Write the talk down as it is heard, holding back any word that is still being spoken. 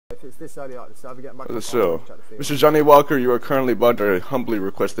if it's this early like the server getting back up, So, Mr. Johnny Walker, you are currently bugged. I humbly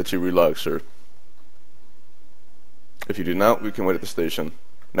request that you relog, sir. If you do not, we can wait at the station.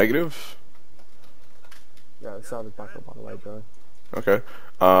 Negative? Yeah, the server's back up by the way, Joe. Okay.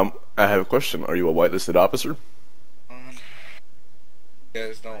 I have a question. Are you a whitelisted officer? You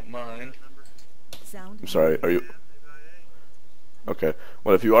guys don't mind. I'm sorry, are you... Okay.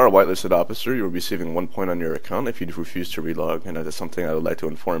 Well, if you are a whitelisted officer, you will be receiving 1 point on your account if you refuse to relog, and that is something I would like to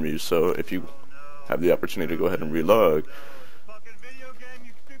inform you. So, if you have the opportunity to go ahead and relog...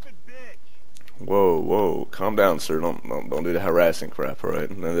 Whoa, whoa, calm down, sir. Don't do the harassing crap, alright?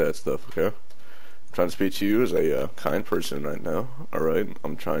 None of that stuff, okay? I'm trying to speak to you as a kind person right now, alright?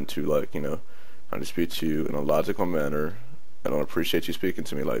 I'm trying to, like, you know, trying to speak to you in a logical manner. I don't appreciate you speaking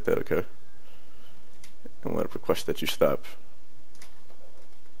to me like that, okay? I want to request that you stop.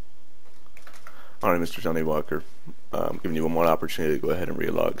 Alright, Mr. Johnny Walker. I'm giving you one more opportunity to go ahead and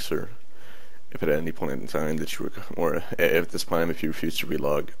relog, sir. If at any point in time that you were, or at this time if you refuse to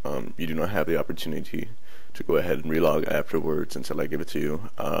relog, you do not have the opportunity to go ahead and relog afterwards until I give it to you.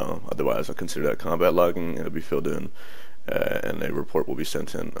 Otherwise, I'll consider that combat logging, and it'll be filled in, and a report will be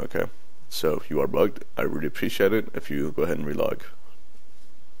sent in, okay? So if you are bugged, I really appreciate it if you go ahead and relog.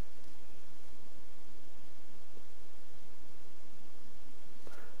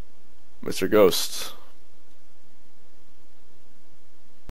 Mr. Ghost.